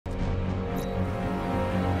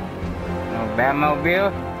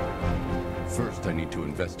Batmobile? First, I need to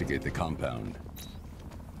investigate the compound.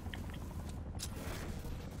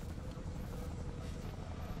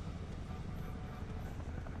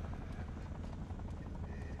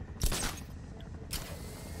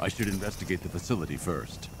 I should investigate the facility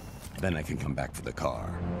first. Then I can come back for the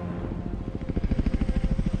car.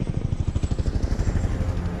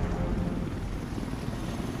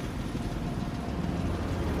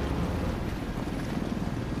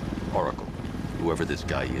 Oracle, whoever this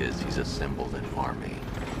guy is, he's assembled an army.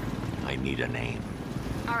 I need a name.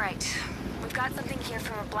 All right. We've got something here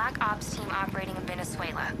from a black ops team operating in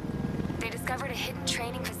Venezuela. They discovered a hidden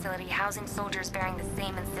training facility housing soldiers bearing the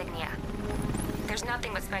same insignia. There's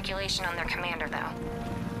nothing but speculation on their commander, though.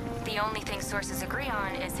 The only thing sources agree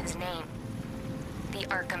on is his name. The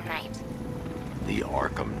Arkham Knight. The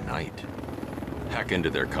Arkham Knight? Hack into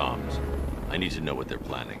their comms. I need to know what they're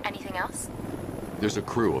planning. Anything else? There's a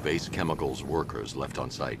crew of Ace Chemicals workers left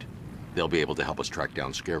on site. They'll be able to help us track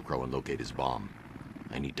down Scarecrow and locate his bomb.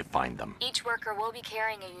 I need to find them. Each worker will be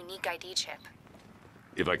carrying a unique ID chip.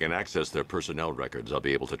 If I can access their personnel records, I'll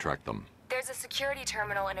be able to track them. There's a security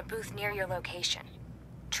terminal in a booth near your location.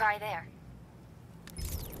 Try there.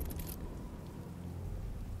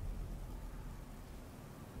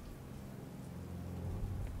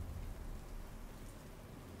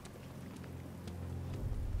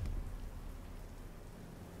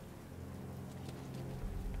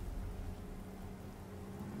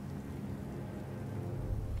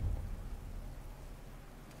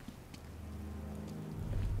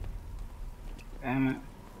 Damn it.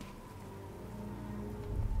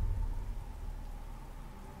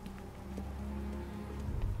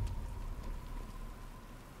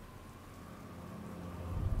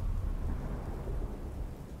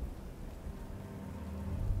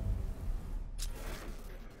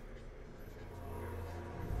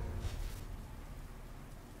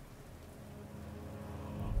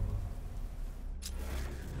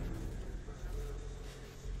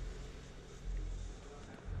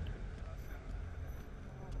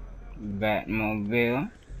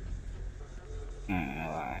 Batmobile.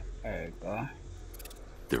 Alright, there you go.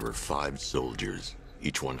 There are 5 soldiers,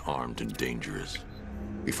 each one armed and dangerous.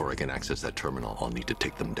 Before I can access that terminal, I'll need to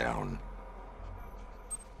take them down.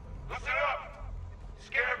 Listen up!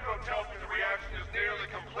 Scarecrow tells me the reaction is nearly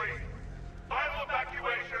complete. Final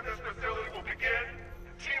evacuation of this facility will begin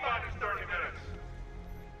in T-minus 30 minutes.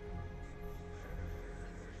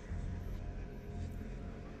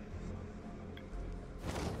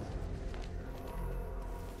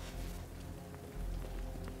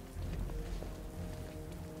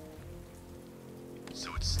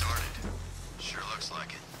 So it started. Sure looks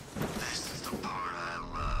like it. This is the part I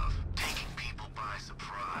love. Taking people by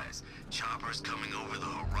surprise. Choppers coming over the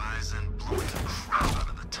horizon, blowing the crap out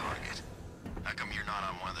of the target. How come you're not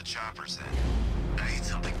on one of the choppers then? I ate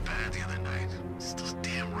something bad the other night. It's those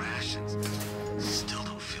damn rations. Still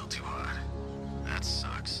don't feel too hot. That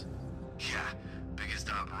sucks. Yeah, biggest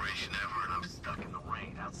operation ever, and I'm stuck in the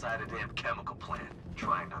rain outside a damn chemical plant,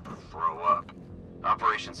 trying not to throw up.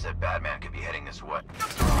 Operations said Batman could be heading this way.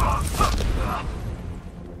 This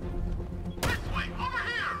way, over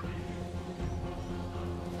here!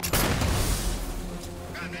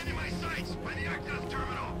 Got men in my sights by the access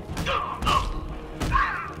terminal.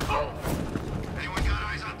 Anyone got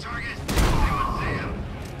eyes on target? Anyone see him?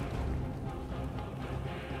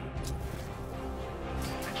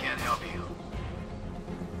 I can't help you.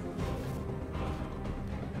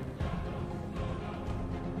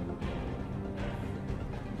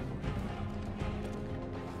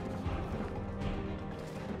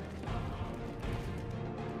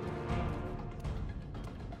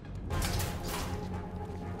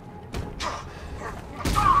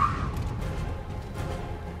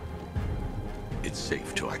 It's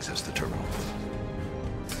safe to access the terminal.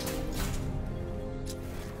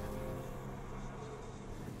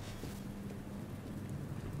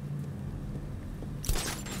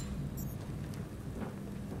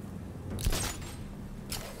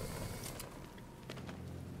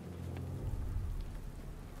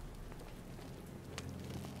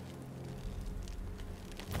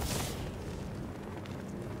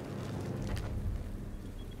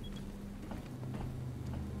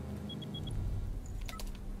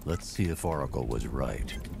 Let's see if Oracle was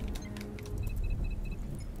right.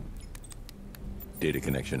 Data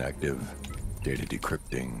connection active. Data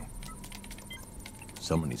decrypting.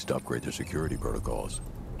 Someone needs to upgrade their security protocols.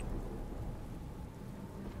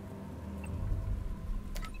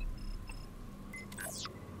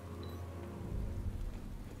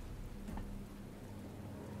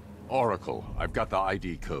 Oracle. Oracle, I've got the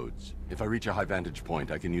ID codes. If I reach a high vantage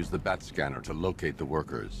point, I can use the bat scanner to locate the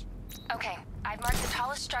workers. Okay, I've marked the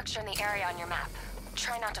tallest structure in the area on your map.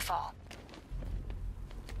 Try not to fall.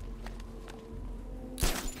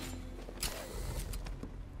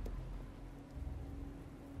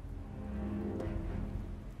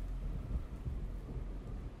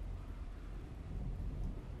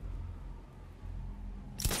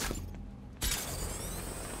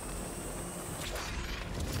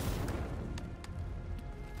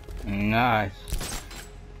 Nice.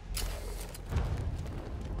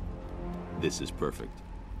 This is perfect.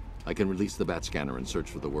 I can release the bat scanner and search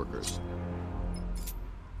for the workers.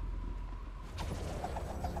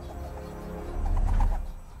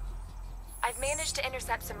 I've managed to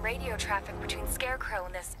intercept some radio traffic between Scarecrow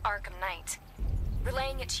and this Arkham Knight.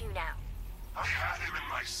 Relaying it to you now. I had him in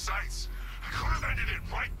my sights. I could have ended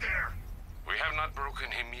it right there. We have not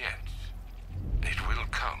broken him yet. It will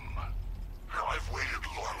come. Now I've waited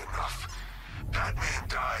long enough. Batman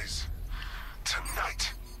dies.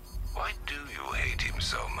 Tonight. Why do you hate him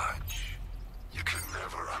so much? You can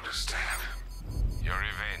never understand. Your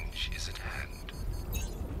revenge is at hand.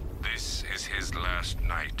 This is his last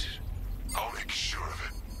night. I'll make sure of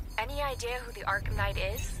it. Any idea who the Arkham Knight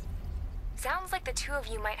is? Sounds like the two of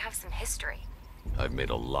you might have some history. I've made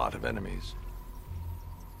a lot of enemies.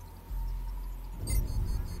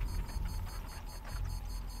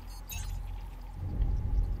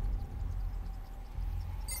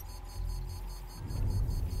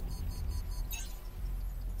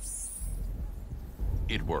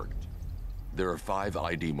 It worked. There are 5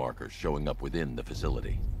 ID markers showing up within the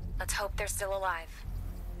facility. Let's hope they're still alive.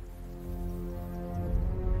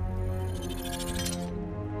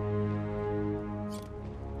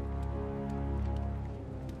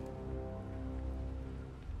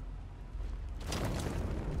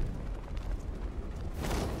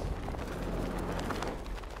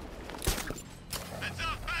 Heads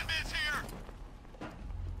up, Batman's here!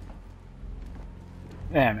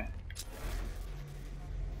 Damn it.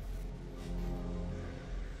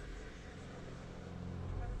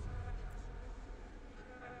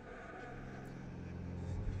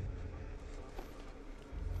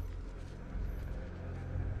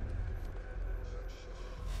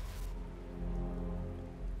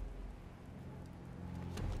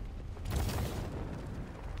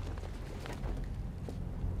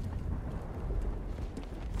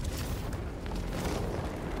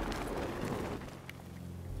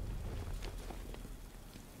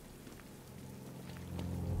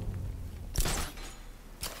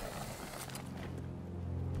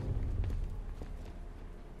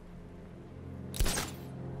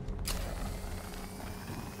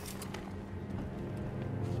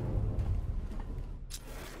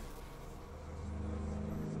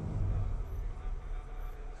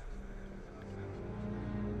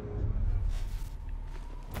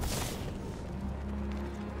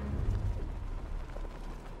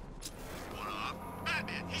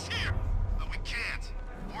 Batman, he's here! But we can't.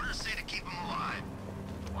 Orders say to keep him alive.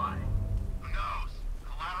 Why? Who knows?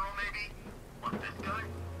 Collateral, maybe? What, this guy?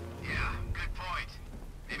 Yeah, good point.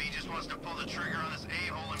 Maybe he just wants to pull the trigger on this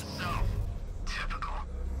a-hole himself. Typical.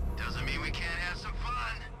 Doesn't mean we can't have some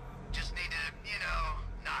fun. Just need to, you know,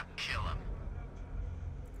 not kill him.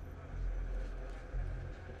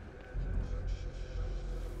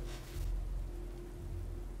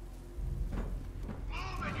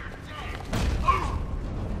 Move and you're dead! Oh!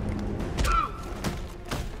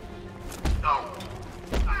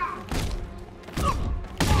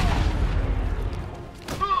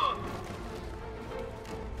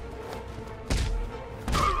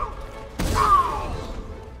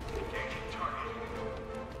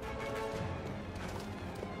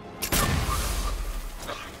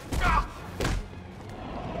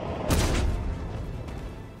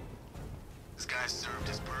 This guy served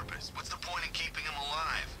his purpose. What's the point in keeping him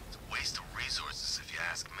alive? It's a waste of resources if you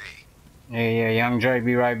ask me. Yeah, Young Dre,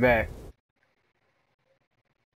 be right back.